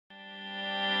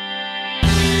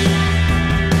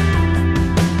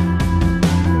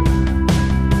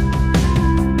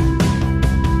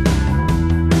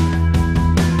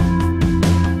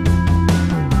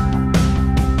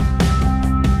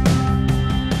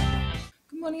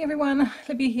Morning everyone,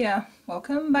 Libby here.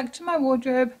 Welcome back to my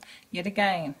wardrobe yet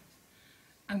again.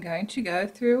 I'm going to go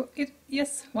through it,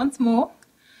 yes, once more.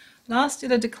 Last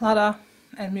did a declutter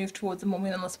and moved towards a more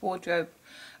minimalist wardrobe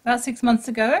about 6 months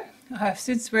ago. I have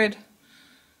since read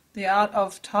The Art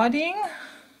of Tidying.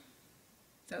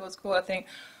 That was called, I think,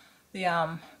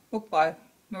 the book by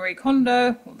Marie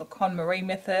Kondo, or the KonMari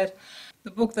method.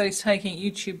 The book that is taking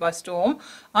YouTube by storm.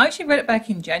 I actually read it back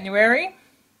in January.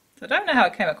 So I don't know how I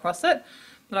came across it,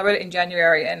 but I read it in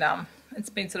January and it's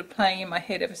been sort of playing in my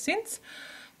head ever since.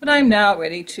 But I'm now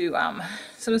ready to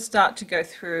sort of start to go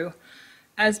through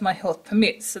as my health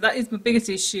permits. So that is my biggest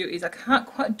issue, is I can't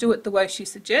quite do it the way she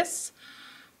suggests.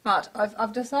 But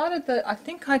I've decided that I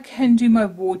think I can do my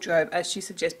wardrobe as she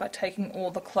suggests by taking all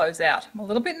the clothes out. I'm a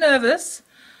little bit nervous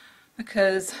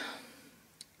because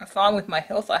I find with my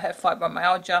health I have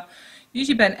fibromyalgia.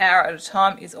 Usually about an hour at a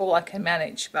time is all I can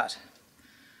manage, but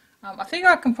I figure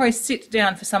I can probably sit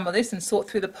down for some of this and sort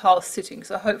through the pile sitting,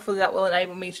 so hopefully that will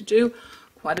enable me to do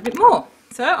quite a bit more.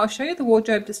 So I'll show you the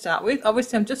wardrobe to start with.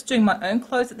 Obviously I'm just doing my own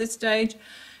clothes at this stage,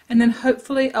 and then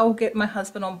hopefully I'll get my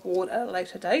husband on board at a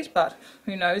later date, but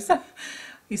who knows.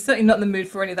 He's certainly not in the mood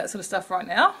for any of that sort of stuff right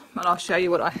now, but I'll show you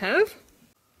what I have.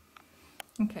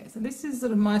 Okay, so this is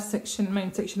sort of my section,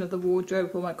 main section of the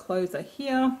wardrobe. All my clothes are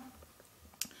here.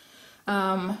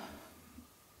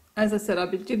 As I said, I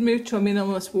did move to a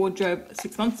minimalist wardrobe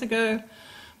 6 months ago,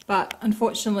 but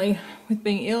unfortunately with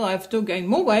being ill I've still gained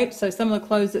more weight, so some of the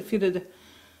clothes that fitted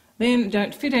then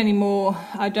don't fit anymore.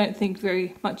 I don't think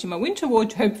very much in my winter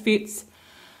wardrobe fits.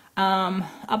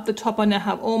 Up the top I now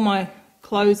have all my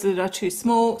clothes that are too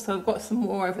small, so I've got some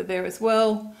more over there as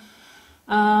well.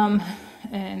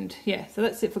 And yeah, so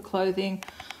that's it for clothing.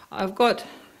 I've got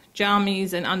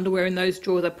jammies and underwear in those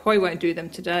drawers. I probably won't do them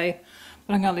today.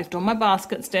 But I'm going to lift all my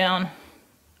baskets down.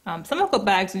 Some I've got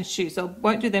bags and shoes, so I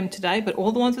won't do them today, but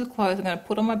all the ones with clothes I'm going to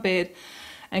put on my bed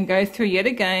and go through yet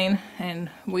again and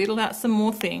wheedle out some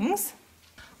more things.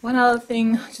 One other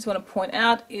thing I just want to point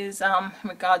out is in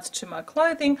regards to my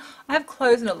clothing, I have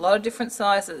clothes in a lot of different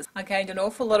sizes. I gained an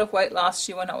awful lot of weight last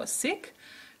year when I was sick,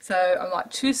 so I'm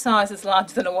like 2 sizes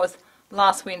larger than I was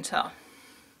last winter.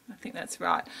 I think that's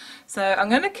right. So I'm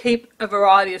going to keep a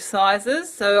variety of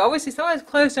sizes. So obviously some of those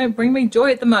clothes don't bring me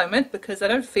joy at the moment because they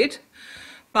don't fit,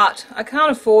 but I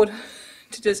can't afford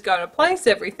to just go and replace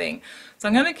everything. So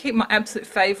I'm going to keep my absolute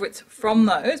favourites from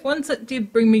those. Ones that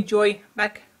did bring me joy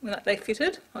back when they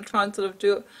fitted, I'll try and sort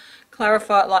of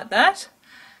clarify it like that.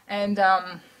 And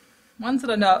ones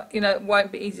that I know,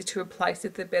 won't be easy to replace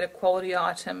if they're better quality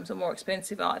items or more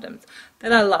expensive items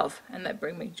that I love and that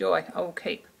bring me joy, I will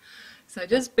keep. So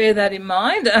just bear that in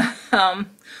mind.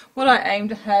 What I aim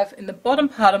to have in the bottom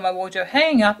part of my wardrobe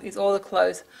hanging up is all the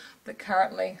clothes that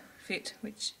currently fit,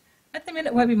 which at the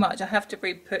minute won't be much. I have to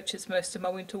repurchase most of my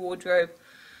winter wardrobe.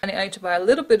 And I aim to buy a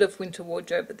little bit of winter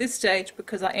wardrobe at this stage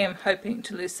because I am hoping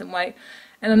to lose some weight.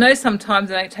 And I know sometimes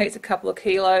it only takes a couple of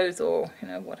kilos or,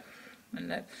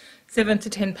 7 to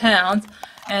 10 pounds.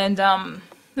 And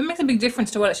that makes a big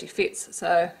difference to what actually fits.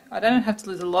 So I don't have to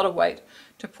lose a lot of weight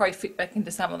to probably fit back into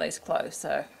some of these clothes.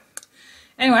 So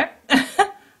anyway,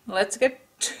 let's get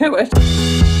to it.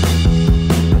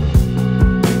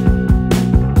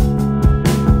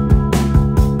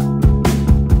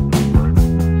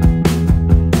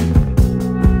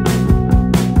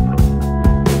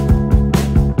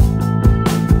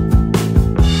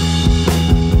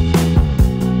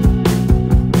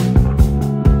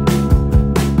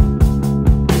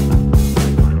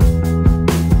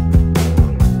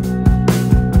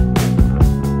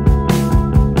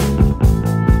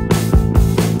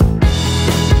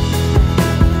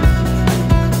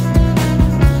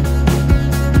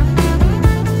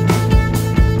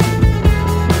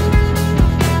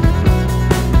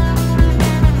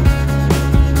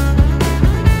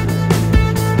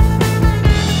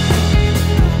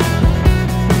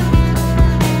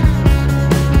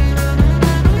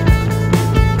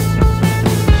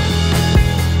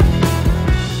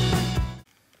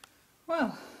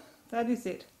 That is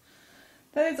it.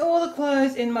 That is all the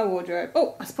clothes in my wardrobe.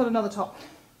 Oh, I spotted another top.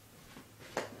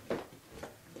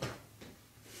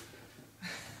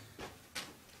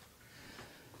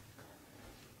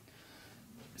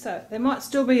 So there might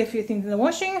still be a few things in the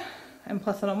washing, and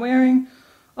plus that I'm wearing.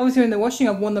 Obviously in the washing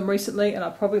I've worn them recently and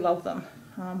I probably love them.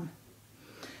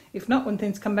 If not, when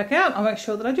things come back out I'll make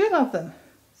sure that I do love them.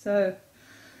 So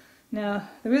now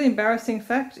the really embarrassing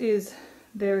fact is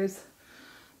there is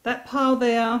that pile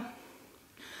there,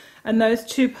 and those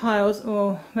 2 piles,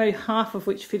 or maybe half of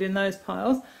which fit in those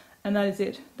piles, and that is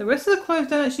it. The rest of the clothes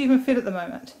don't actually even fit at the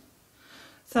moment.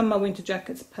 Some of my winter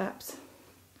jackets perhaps.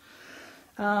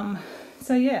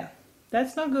 So yeah,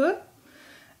 that's not good.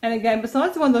 And again,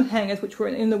 besides the ones on hangers, which were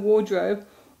in the wardrobe,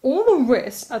 all the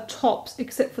rest are tops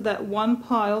except for that one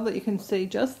pile that you can see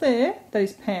just there, that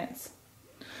is pants.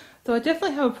 So I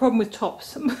definitely have a problem with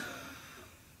tops.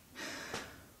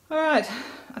 Alright,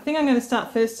 I think I'm going to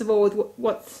start first of all with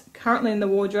what's currently in the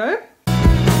wardrobe.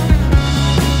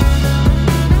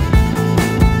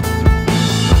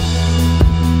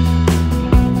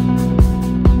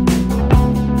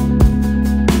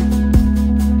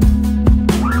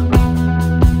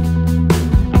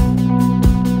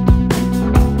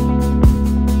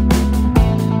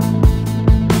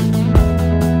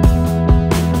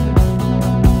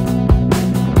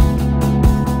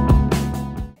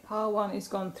 Is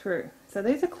gone through. So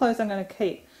these are clothes I'm going to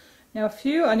keep. Now a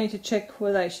few I need to check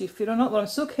whether they actually fit or not, but I'm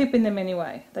still keeping them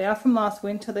anyway. They are from last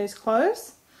winter, these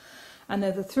clothes. And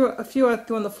there's a few I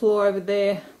threw on the floor over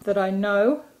there that I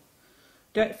know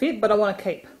don't fit, but I want to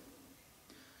keep.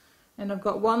 And I've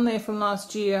got one there from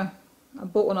last year. I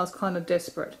bought when I was kind of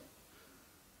desperate.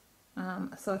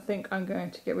 So I think I'm going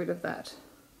to get rid of that.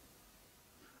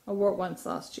 I wore it once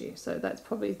last year, so that's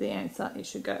probably the answer. It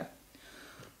should go.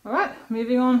 Alright,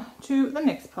 moving on to the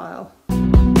next pile.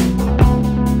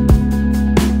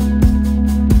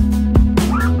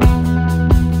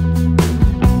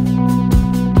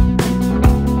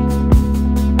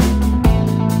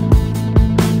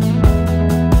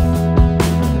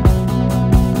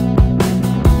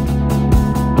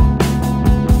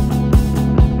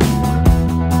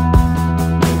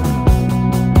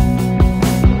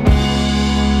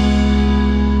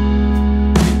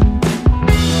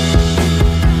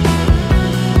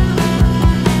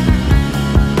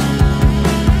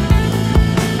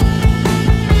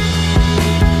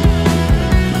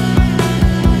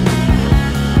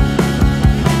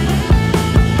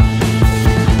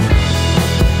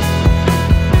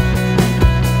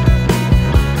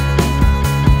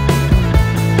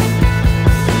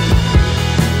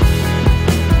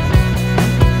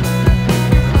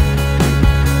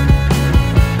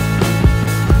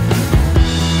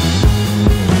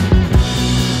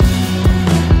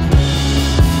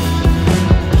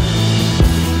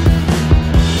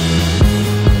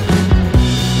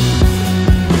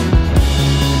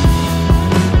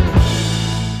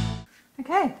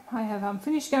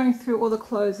 Finished going through all the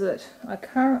clothes that I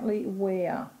currently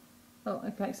wear. Oh,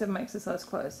 okay, 7 exercise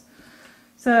clothes.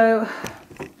 So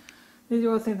these are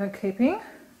all the things I'm keeping.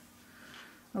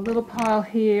 A little pile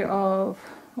here of,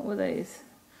 what were these?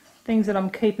 Things that I'm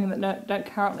keeping that don't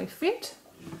currently fit.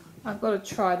 I've got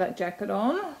to try that jacket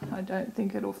on. I don't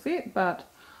think it'll fit, but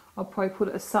I'll probably put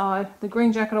it aside. The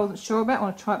green jacket I wasn't sure about. I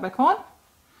want to try it back on.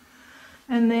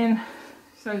 And then,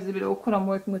 so it's a bit awkward, I'm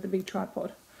working with a big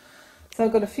tripod. So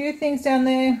I've got a few things down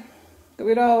there, got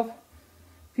rid of. A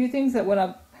few things that when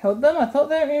I held them, I thought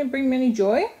they weren't going to bring me any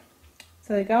joy.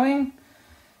 So they're going.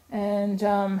 And,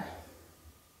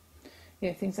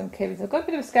 yeah, things I'm keeping. So I've got a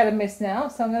bit of a scattered mess now,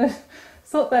 so I'm going to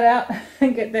sort that out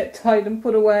and get that tied and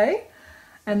put away.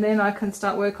 And then I can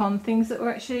start work on things that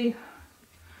were actually,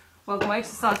 well, my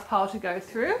exercise pile to go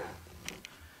through,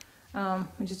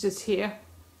 which is just here.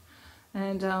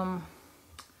 And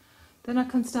then I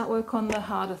can start work on the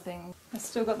harder things. I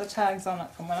still got the tags on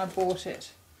it from when I bought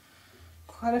it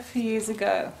quite a few years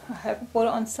ago. I haven't bought it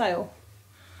on sale.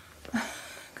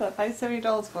 I paid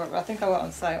 $70 for it, but I think I got it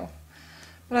on sale.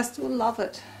 But I still love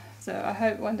it. So I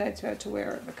hope one day to be able to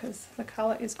wear it because the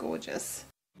colour is gorgeous.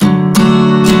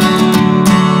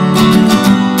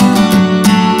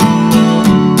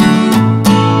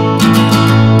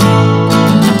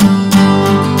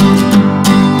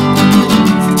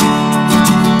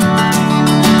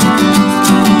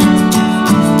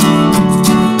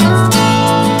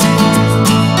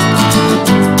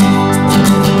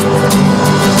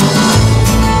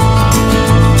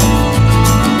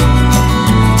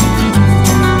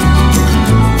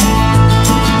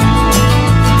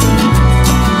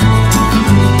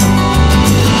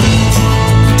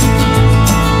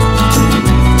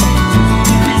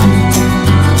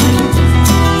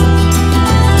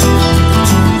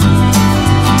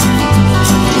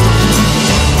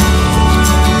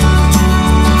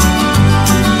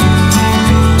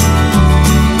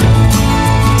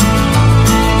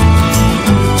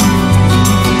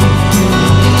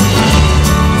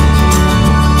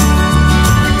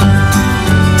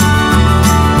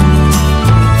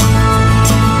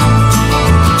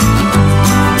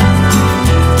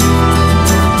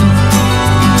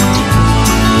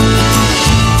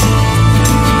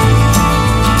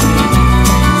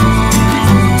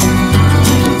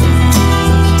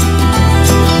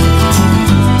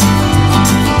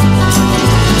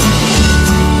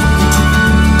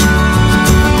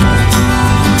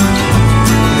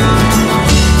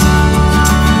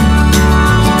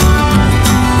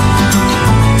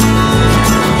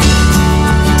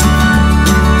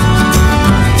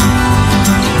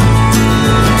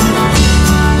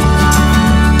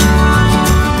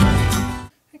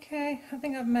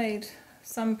 I've made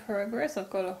some progress.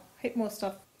 I've got a heap more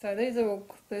stuff. So these are all,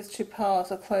 there's 2 piles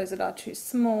of clothes that are too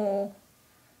small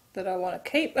that I want to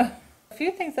keep. A few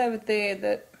things over there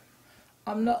that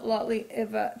I'm not likely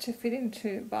ever to fit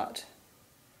into, but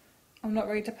I'm not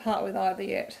ready to part with either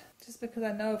yet. Just because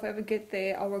I know if I ever get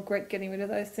there, I'll regret getting rid of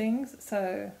those things.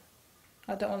 So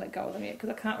I don't want to let go of them yet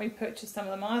because I can't repurchase some of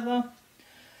them either.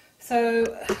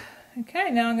 So,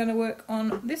 okay, now I'm going to work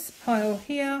on this pile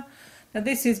here. Now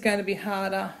this is going to be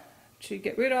harder to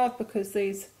get rid of because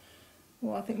these,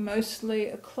 well, I think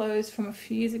mostly are clothes from a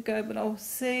few years ago, but I'll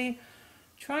see.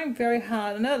 Trying very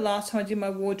hard. I know last time I did my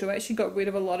wardrobe, I actually got rid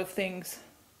of a lot of things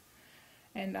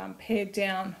and pared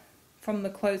down from the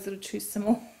clothes that are too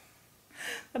small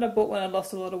that I bought when I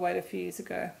lost a lot of weight a few years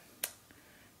ago.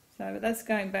 So but that's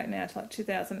going back now to like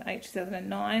 2008,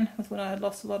 2009 was when I had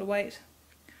lost a lot of weight.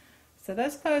 So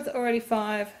those clothes are already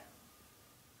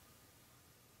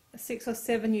 6 or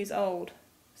 7 years old.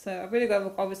 So I've really got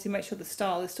to obviously make sure the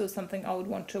style is still something I would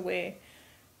want to wear,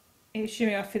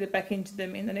 assuming I fit it back into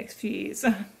them in the next few years.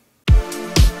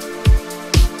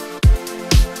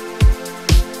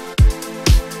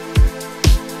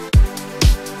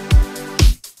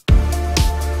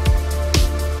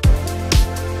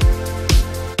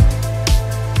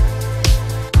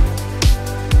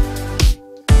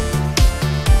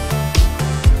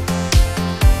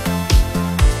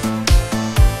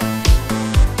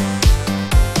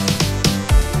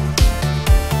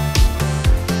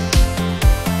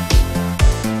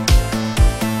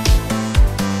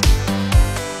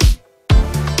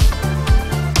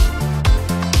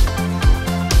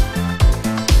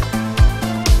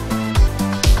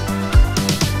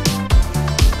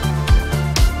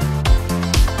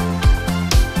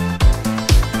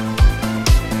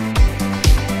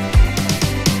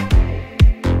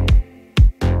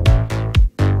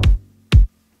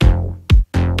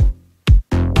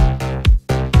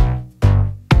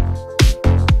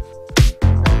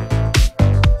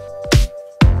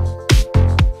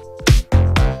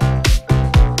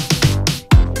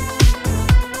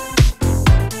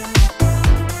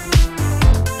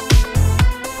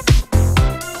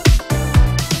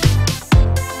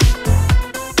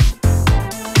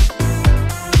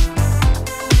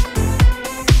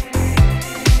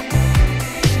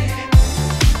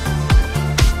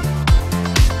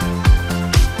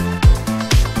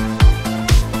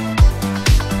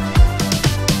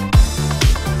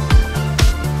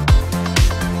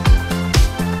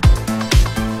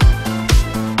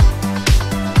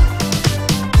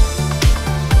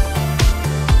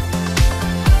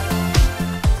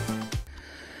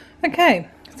 Okay,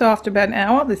 so after about an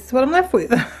hour, this is what I'm left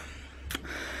with.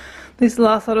 This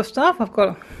last lot of stuff, I've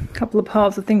got a couple of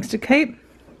piles of things to keep,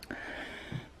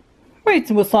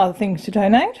 reasonable size of things to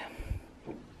donate.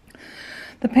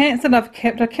 The pants that I've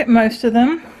kept, I kept most of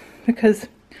them because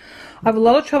I have a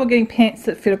lot of trouble getting pants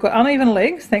that fit. I've got uneven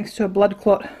legs thanks to a blood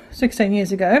clot 16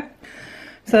 years ago.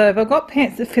 So if I've got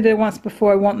pants that fitted once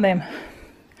before, I want them.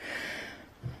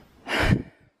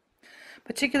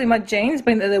 Particularly my jeans,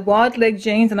 being that they're wide leg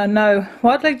jeans, and I know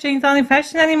wide leg jeans aren't in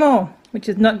fashion anymore, which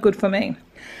is not good for me.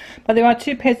 But there are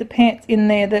 2 pairs of pants in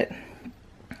there that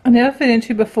I never fit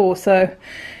into before, so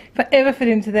if I ever fit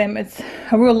into them, it's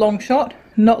a real long shot,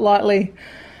 not lightly,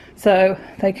 so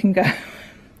they can go.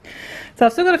 So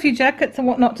I've still got a few jackets and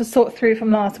whatnot to sort through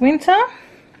from last winter.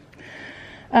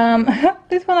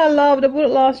 This one I loved. I bought it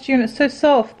last year and it's so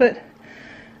soft, but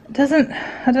it doesn't,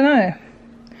 I don't know.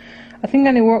 I think I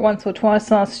only wore it once or twice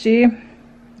last year.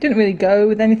 Didn't really go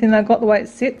with anything I got the way it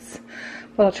sits,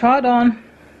 but I'll try it on.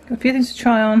 Got a few things to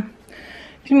try on.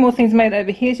 A few more things made over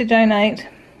here to donate.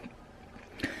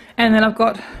 And then I've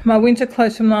got my winter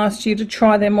clothes from last year to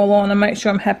try them all on and make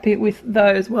sure I'm happy with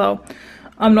those. Well,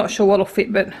 I'm not sure what'll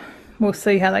fit, but we'll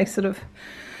see how they sort of,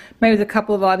 maybe there's a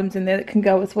couple of items in there that can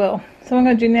go as well. So what I'm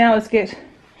going to do now is get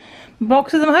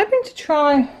boxes. I'm hoping to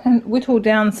try and whittle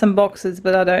down some boxes,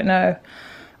 but I don't know.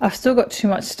 I've still got too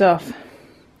much stuff.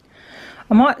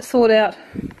 I might sort out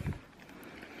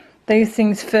these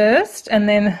things first and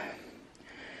then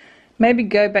maybe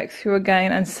go back through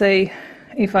again and see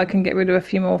if I can get rid of a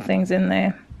few more things in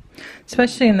there,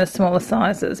 especially in the smaller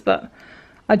sizes. But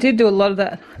I did do a lot of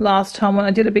that last time when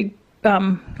I did a big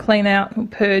clean out or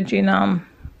purge in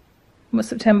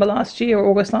September last year or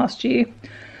August last year.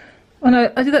 Oh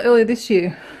no, I did that earlier this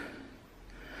year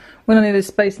when I needed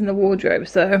space in the wardrobe.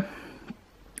 So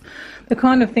the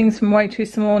kind of things from way too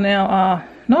small now are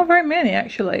not very many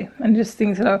actually, and just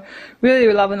things that I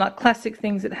really love, and like classic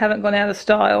things that haven't gone out of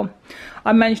style.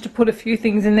 I managed to put a few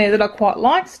things in there that I quite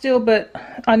like still, but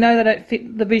I know they don't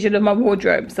fit the vision of my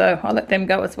wardrobe, so I let them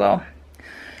go as well.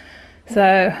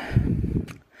 So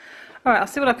Alright, I'll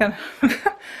see what I can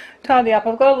tidy up.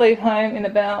 I've got to leave home in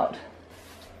about,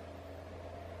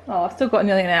 I've still got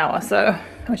nearly an hour, so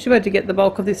I should be able to get the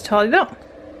bulk of this tidied up.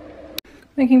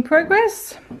 Making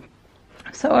progress.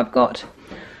 So I've got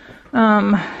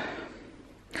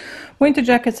winter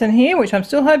jackets in here, which I'm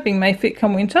still hoping may fit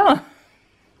come winter.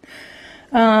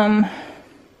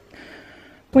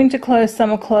 Winter clothes,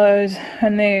 summer clothes,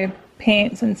 and their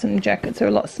pants and some jackets are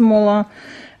a lot smaller.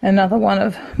 Another one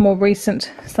of more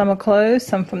recent summer clothes,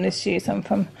 some from this year, some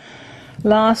from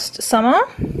last summer.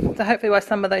 So hopefully by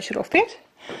summer they should all fit.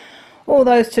 All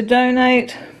those to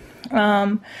donate.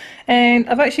 And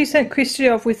I've actually sent Christy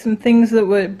off with some things that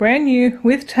were brand new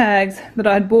with tags that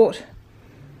I had bought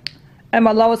at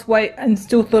my lowest weight and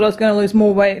still thought I was going to lose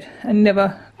more weight and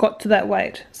never got to that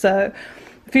weight. So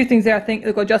a few things there I think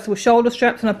they've got adjustable shoulder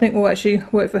straps and I think will actually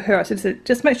work for her. I said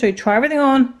just make sure you try everything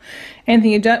on.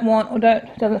 Anything you don't want or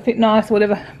doesn't fit nice or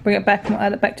whatever, bring it back and we'll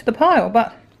add it back to the pile.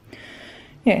 But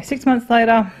yeah, 6 months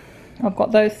later I've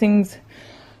got those things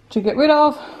to get rid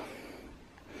of.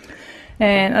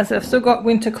 And as I've still got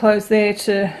winter clothes there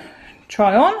to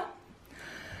try on.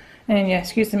 And yeah,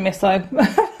 excuse the mess, I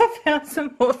found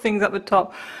some more things up the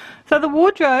top. So the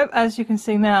wardrobe, as you can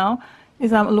see now,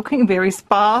 is looking very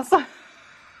sparse.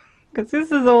 Because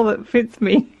this is all that fits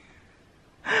me.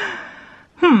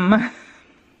 Yeah.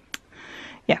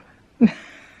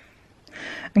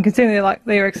 And considering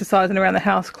they're exercising around the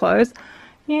house clothes,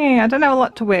 yeah, I don't have a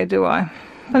lot to wear, do I?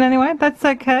 But anyway, that's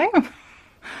okay.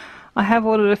 I have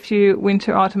ordered a few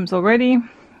winter items already,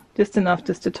 just enough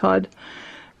just to tide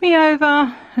me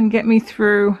over and get me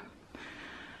through,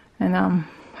 and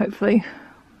hopefully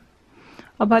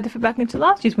I'll be able to fit back into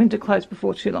last year's winter clothes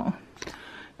before too long.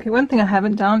 Okay, one thing I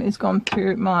haven't done is gone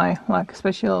through my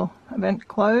special event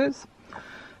clothes.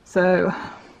 So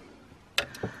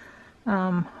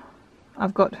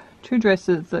I've got 2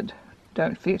 dresses that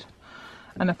don't fit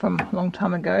and are from a long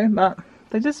time ago, but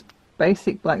they're just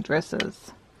basic black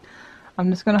dresses. I'm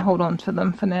just going to hold on to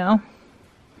them for now.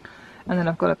 And then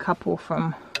I've got a couple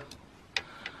from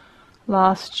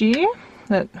last year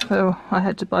that I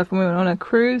had to buy for women on a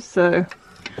cruise, so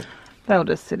they'll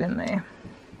just sit in there.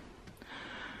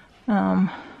 I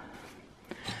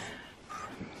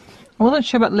wasn't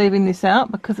sure about leaving this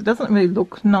out because it doesn't really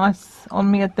look nice on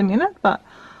me at the minute, but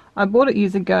I bought it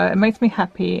years ago. It makes me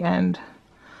happy, and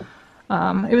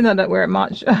even though I don't wear it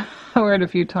much, I wear it a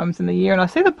few times in the year. And I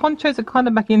see the ponchos are kind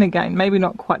of back in again. Maybe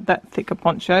not quite that thick a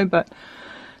poncho, but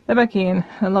they're back in.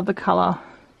 I love the colour.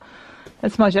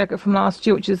 That's my jacket from last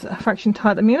year, which is a fraction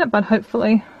tight at the minute, but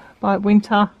hopefully by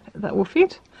winter that will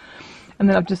fit. And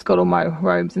then I've just got all my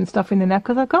robes and stuff in there now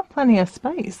because I've got plenty of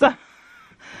space.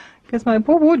 Because my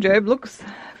poor wardrobe looks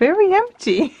very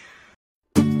empty.